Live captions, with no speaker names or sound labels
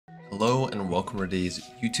Hello and welcome to today's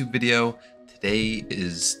YouTube video. Today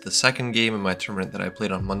is the second game in my tournament that I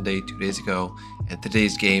played on Monday 2 days ago, and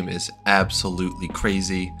today's game is absolutely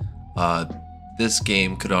crazy. This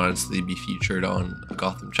game could honestly be featured on a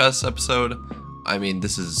Gotham Chess episode. I mean,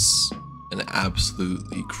 this is an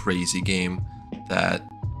absolutely crazy game that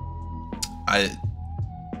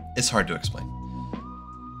it's hard to explain.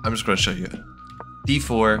 I'm just going to show you it.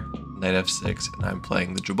 D4, Knight F6, and I'm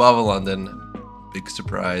playing the Jobava London. Big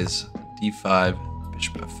surprise. D5,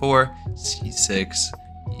 Bishop F4, C6,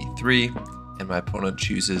 E3, and my opponent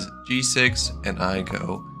chooses G6, and I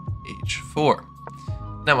go H4.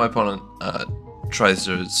 Now my opponent tries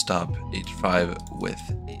to stop H5 with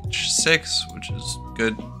H6, which is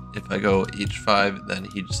good. If I go H5, then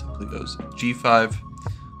he just simply goes G5.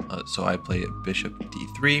 So I play Bishop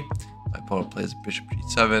D3. My opponent plays Bishop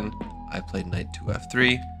G7. I play Knight to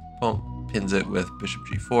F3. Opponent pins it with Bishop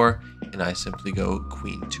G4, and I simply go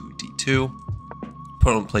Queen to D2.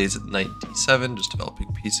 Opponent plays Knight D7, just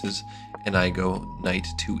developing pieces, and I go Knight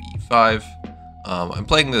to E5. I'm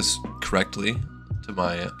playing this correctly, to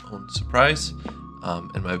my own surprise,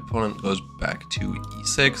 and my opponent goes back to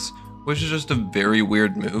E6, which is just a very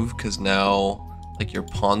weird move, because now, like, your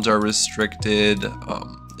pawns are restricted.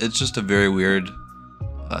 It's just a very weird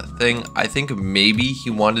thing. I think maybe he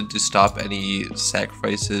wanted to stop any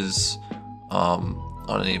sacrifices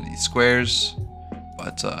on any of these squares,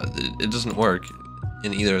 but it doesn't work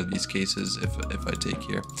in either of these cases if I take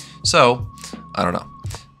here. So I don't know.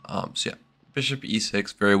 So yeah, Bishop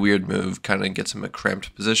E6, very weird move, kind of gets him a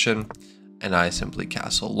cramped position, and I simply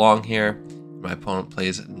castle long here. My opponent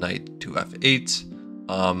plays Knight to F8.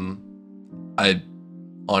 I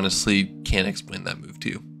honestly can't explain that move to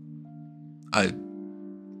you.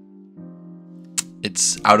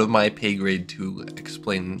 It's out of my pay grade to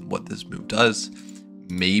explain what this move does.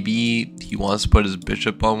 Maybe he wants to put his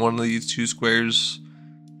bishop on one of these two squares.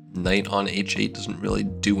 Knight on H8 doesn't really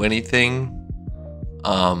do anything.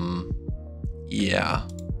 Yeah,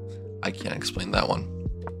 I can't explain that one.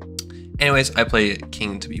 Anyways, I play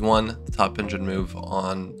King to B1, the top engine move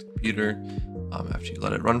on the computer, after you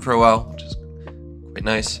let it run for a while, which is quite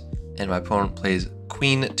nice. And my opponent plays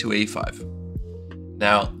Queen to A5.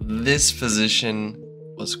 Now, this position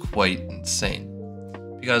was quite insane,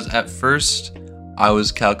 because at first I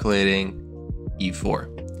was calculating E4,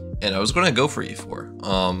 and I was going to go for E4.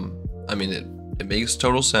 I mean, it makes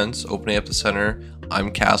total sense, opening up the center. I'm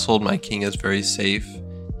castled, my king is very safe,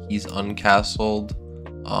 he's uncastled.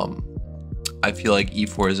 I feel like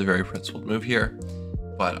E4 is a very principled move here,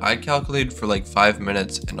 but I calculated for like 5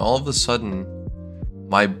 minutes, and all of a sudden,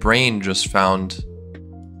 my brain just found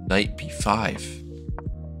Knight B5.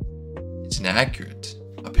 It's inaccurate,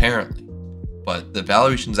 apparently, but the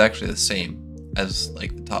valuation is actually the same as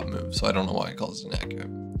like the top move, so I don't know why it calls it inaccurate.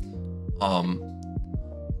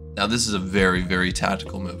 Now this is a very, very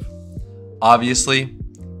tactical move. Obviously,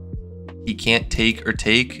 he can't take or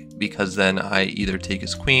take, because then I either take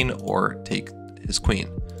his queen or take his queen.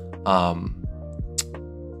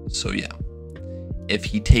 So yeah, if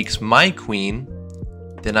he takes my queen,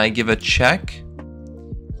 then I give a check.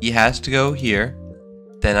 He has to go here.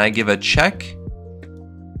 Then I give a check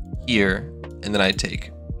here, and then I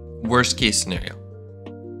take. Worst case scenario.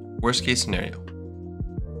 Worst case scenario.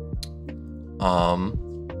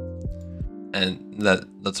 And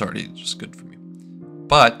that's already just good for me.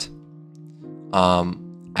 But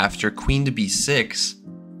after Queen to B6,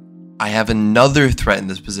 I have another threat in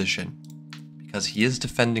this position, because he is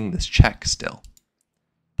defending this check still.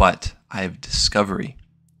 But I have discovery.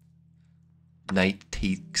 Knight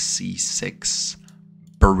takes C6.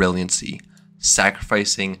 Brilliancy,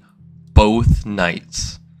 sacrificing both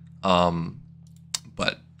knights,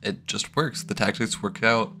 but it just works. The tactics work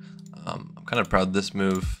out. I'm kind of proud of this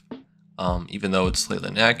move, even though it's slightly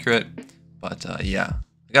inaccurate, but yeah,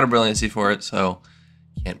 I got a brilliancy for it, so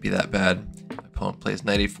can't be that bad. My opponent plays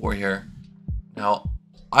Knight A4 here. Now,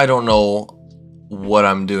 I don't know what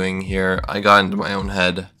I'm doing here. I got into my own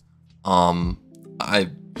head. I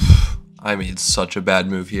made such a bad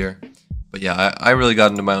move here. But yeah, I really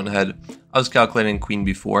got into my own head. I was calculating Queen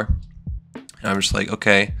B4, and I'm just like,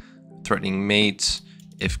 okay, threatening mate.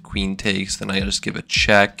 If Queen takes, then I just give a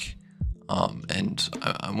check, and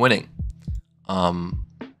I'm winning. Queen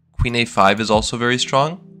A5 is also very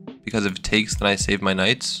strong, because if it takes, then I save my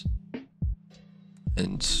knights.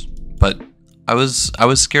 But I was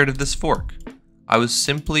scared of this fork. I was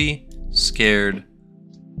simply scared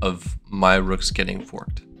of my rooks getting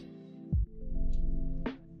forked.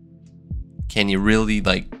 Can you really,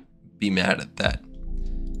 like, be mad at that?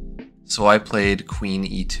 So I played Queen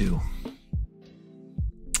E2.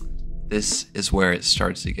 This is where it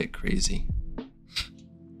starts to get crazy.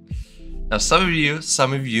 Now, some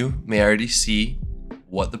of you may already see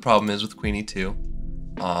what the problem is with queen e2.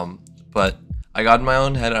 But I got in my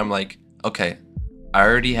own head. I'm like, okay, I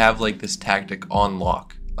already have like this tactic on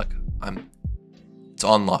lock. Like it's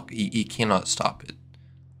on lock. He cannot stop it.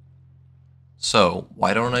 So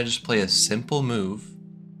why don't I just play a simple move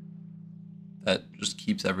that just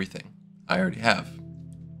keeps everything I already have?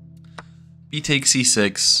 B takes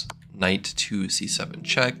c6, knight to c7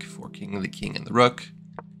 check, forking the king and the rook,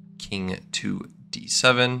 king to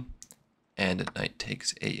d7, and knight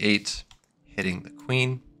takes a8, hitting the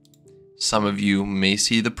queen. Some of you may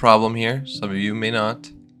see the problem here, some of you may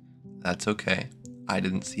not. That's okay. I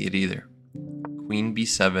didn't see it either. Queen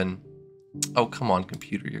b7. Oh, come on,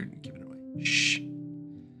 computer, you're giving it away. Shh.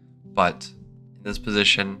 But in this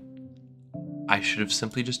position, I should have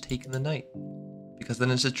simply just taken the knight, because then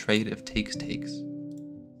it's a trade if takes takes.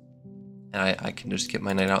 And I can just get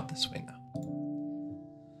my knight out this way now.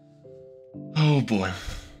 Oh boy.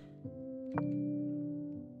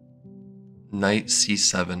 Knight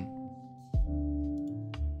c7.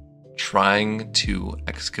 Trying to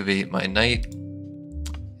excavate my knight,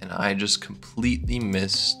 and I just completely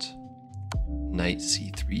missed knight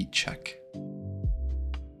c3 check.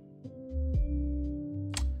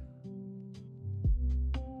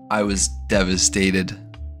 I was devastated.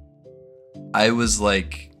 I was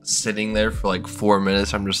like sitting there for like 4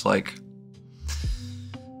 minutes. I'm just like,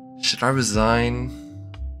 should I resign?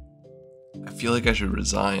 I feel like I should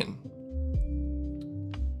resign.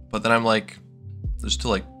 But then I'm like, there's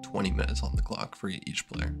still like 20 minutes on the clock for each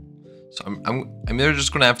player. So I'm either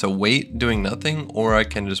just gonna have to wait doing nothing, or I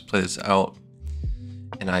can just play this out.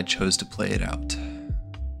 And I chose to play it out.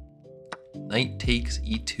 Knight takes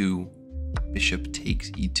e2, bishop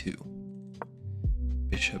takes e2.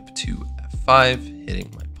 Bishop to f5,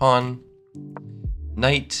 hitting my pawn.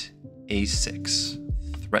 Knight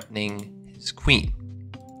a6, threatening his queen.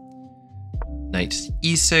 Knight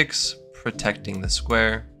e6, protecting the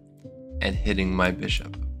square and hitting my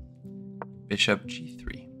bishop. Bishop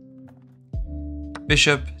g3.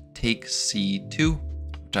 Bishop takes c2,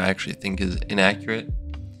 which I actually think is inaccurate.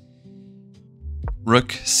 Rook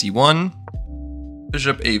c1,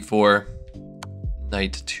 bishop a4,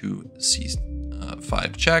 knight to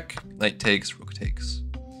c5 check, knight takes, rook takes.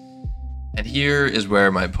 And here is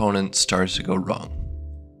where my opponent starts to go wrong.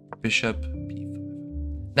 Bishop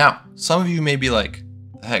b5. Now, some of you may be like,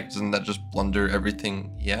 the heck, doesn't that just blunder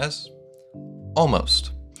everything he has?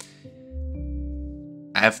 Almost.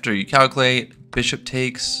 After you calculate, bishop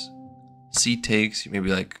takes, c takes, you may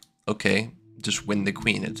be like, okay, just win the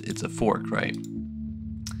queen. It's a fork, right?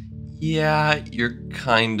 Yeah, you're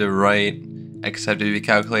kind of right. Except if you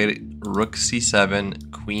calculate it, rook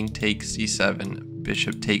c7, queen takes c7,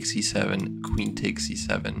 bishop takes c7, queen takes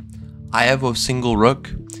c7. I have a single rook,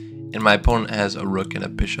 and my opponent has a rook and a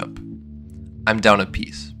bishop. I'm down a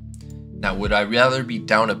piece. Now, would I rather be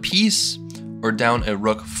down a piece or down a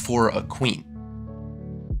rook for a queen?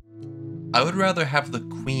 I would rather have the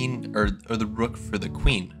queen or the rook for the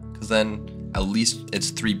queen, because then at least it's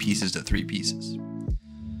 3 pieces to 3 pieces.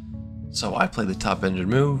 So I play the top engine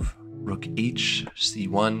move, rook h,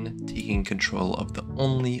 c1, taking control of the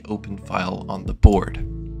only open file on the board.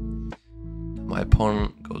 My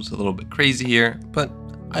opponent goes a little bit crazy here, but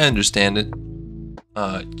I understand it.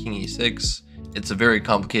 King e6. It's a very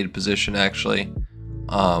complicated position, actually.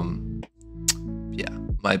 Yeah,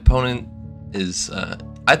 my opponent is...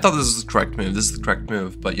 I thought this was the correct move. This is the correct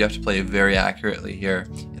move, but you have to play very accurately here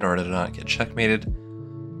in order to not get checkmated.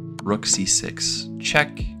 Rook c6,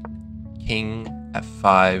 check, king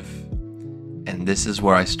f5, and this is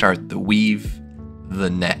where I start the weave,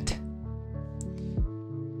 the net.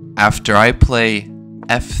 After I play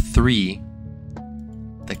f3,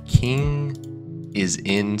 the king is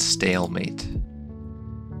in stalemate.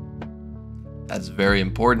 That's very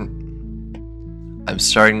important. I'm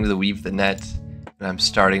starting to weave the net, and I'm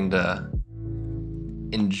starting to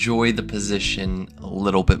enjoy the position a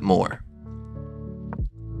little bit more.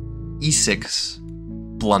 e6,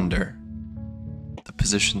 blunder. The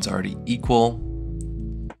position's already equal.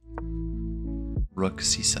 Rook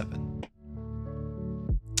c7.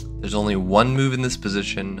 There's only one move in this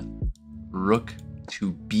position. Rook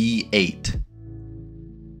to b8.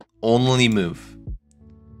 Only move.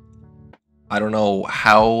 I don't know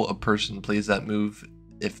how a person plays that move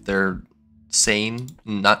if they're sane,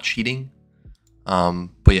 not cheating.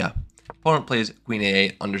 But yeah, opponent plays queen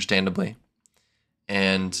a8, understandably.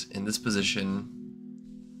 And in this position,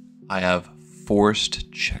 I have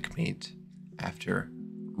forced checkmate after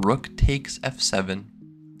rook takes f7,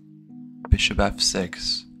 bishop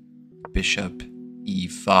f6, bishop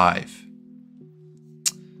e5.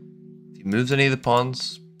 If he moves any of the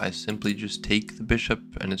pawns, I simply just take the bishop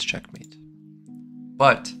and it's checkmate.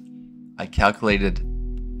 But I calculated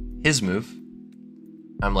his move.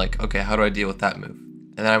 I'm like, okay, how do I deal with that move?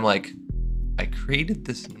 And then I'm like, I created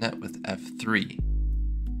this net with f3,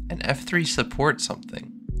 and f3 supports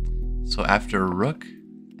something. So after rook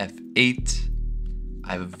f8,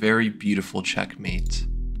 I have a very beautiful checkmate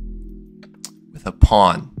with a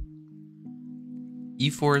pawn.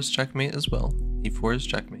 e4 is checkmate as well. e4 is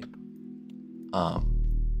checkmate.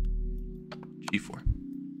 g4.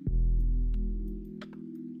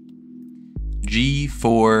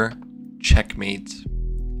 g4 checkmate,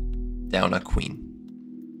 down a queen.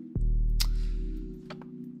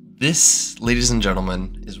 This, ladies and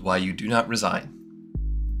gentlemen, is why you do not resign.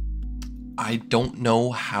 I don't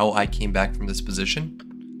know how I came back from this position.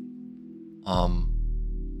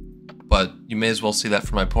 But you may as well see that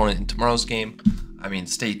from my opponent in tomorrow's game. I mean,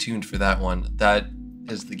 stay tuned for that one. That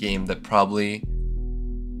is the game that probably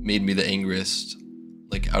made me the angriest.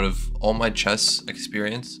 Like, out of all my chess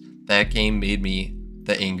experience, that game made me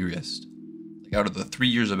the angriest. Like, out of the 3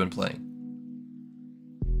 years I've been playing.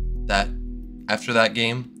 After that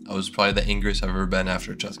game, I was probably the angriest I've ever been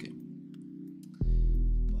after a chess game.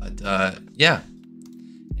 But, yeah.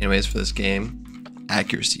 Anyways, for this game,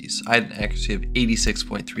 accuracies. I had an accuracy of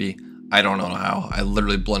 86.3. I don't know how. I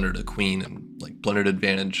literally blundered a queen and, like, blundered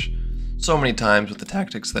advantage so many times with the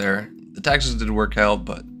tactics there. The tactics did work out,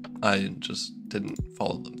 but I just didn't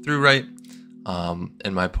follow them through right.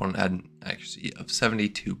 And my opponent had an accuracy of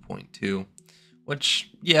 72.2, which,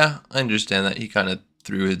 yeah, I understand that. He kind of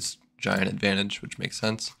threw his giant advantage, which makes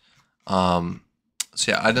sense. So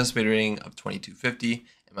yeah, I had an estimated rating of 2250,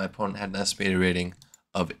 and my opponent had an estimated rating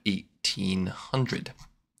of 1800.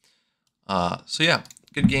 So yeah,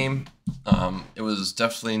 good game. It was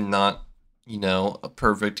definitely not, you know, a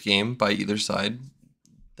perfect game by either side.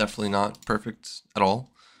 Definitely not perfect at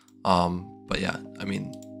all. But yeah, I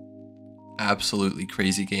mean, absolutely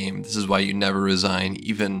crazy game. This is why you never resign.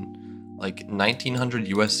 Even like 1900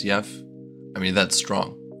 USCF, I mean, that's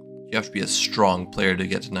strong. You have to be a strong player to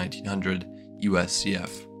get to 1900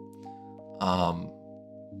 USCF.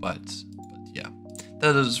 But yeah,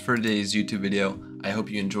 that is for today's YouTube video. I hope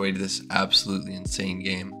you enjoyed this absolutely insane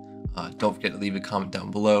game. Don't forget to leave a comment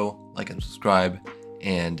down below, like and subscribe,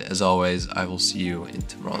 and as always, I will see you in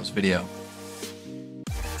tomorrow's video.